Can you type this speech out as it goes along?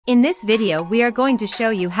In this video we are going to show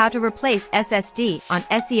you how to replace SSD on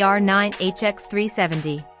SER9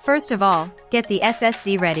 HX370. First of all, get the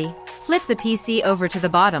SSD ready. Flip the PC over to the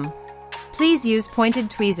bottom. Please use pointed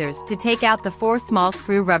tweezers to take out the 4 small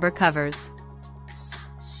screw rubber covers.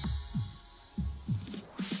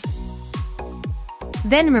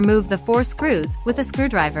 Then remove the 4 screws with a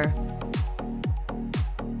screwdriver.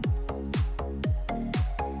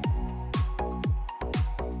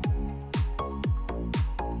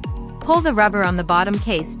 Pull the rubber on the bottom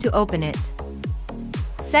case to open it.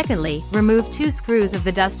 Secondly, remove 2 screws of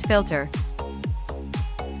the dust filter.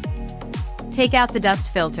 Take out the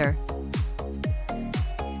dust filter.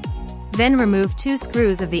 Then remove 2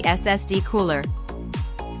 screws of the SSD cooler.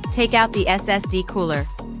 Take out the SSD cooler.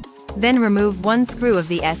 Then remove 1 screw of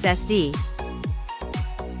the SSD.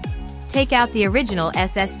 Take out the original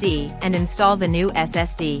SSD and install the new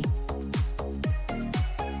SSD.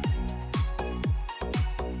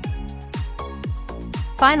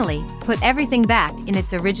 Finally, put everything back in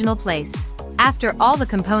its original place. After all the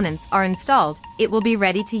components are installed, it will be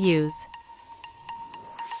ready to use.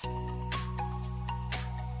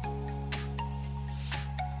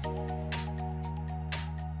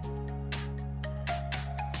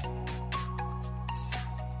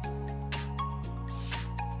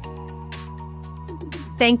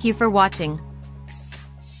 Thank you for watching.